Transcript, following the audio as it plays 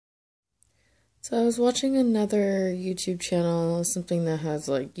So I was watching another YouTube channel, something that has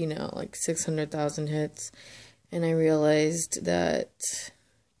like 600,000 hits, and I realized that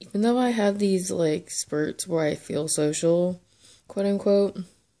even though I have these like spurts where I feel social, quote unquote,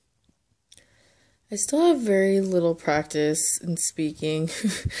 I still have very little practice in speaking.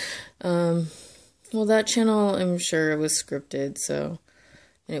 um, well, that channel, I'm sure it was scripted, so,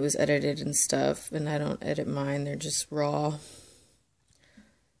 and it was edited and stuff, and I don't edit mine, they're just raw.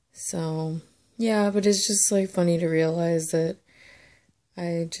 So, yeah, but it's just like funny to realize that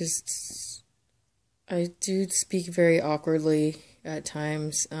I just I do speak very awkwardly at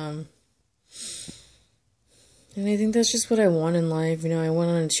times. And I think that's just what I want in life. I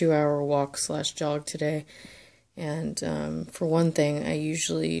went on a 2 hour walk slash jog today. And for one thing, I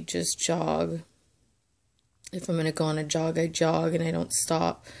usually just jog. If I'm going to go on a jog, I jog and I don't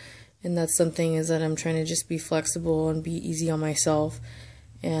stop. And that's something is that I'm trying to just be flexible and be easy on myself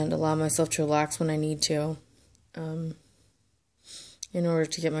and allow myself to relax when I need to. In order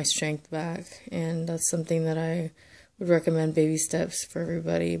to get my strength back. And that's something that I would recommend baby steps for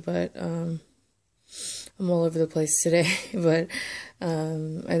everybody. But I'm all over the place today. But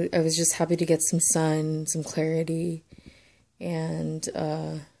I was just happy to get some sun, some clarity. And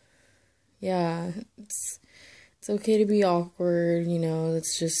yeah, it's okay to be awkward,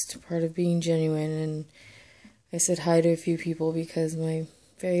 that's just part of being genuine. And I said hi to a few people because my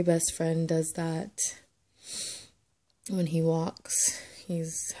very best friend does that when he walks. He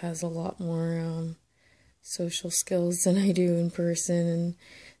has a lot more social skills than I do in person, and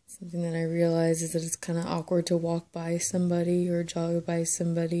something that I realize is that it's kind of awkward to walk by somebody or jog by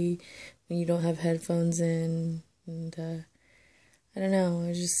somebody when you don't have headphones in, and I don't know,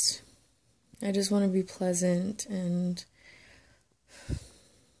 I just want to be pleasant, and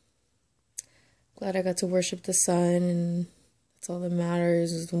glad I got to worship the sun, and that's all that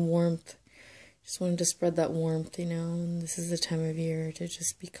matters is the warmth. Just wanted to spread that warmth, and this is the time of year to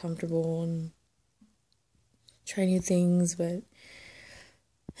just be comfortable and try new things, but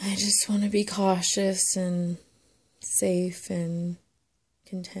I just want to be cautious and safe and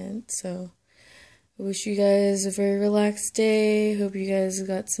content. So I wish you guys a very relaxed day. Hope you guys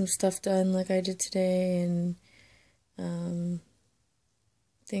got some stuff done like I did today, and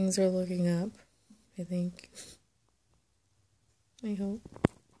things are looking up, I think. I hope.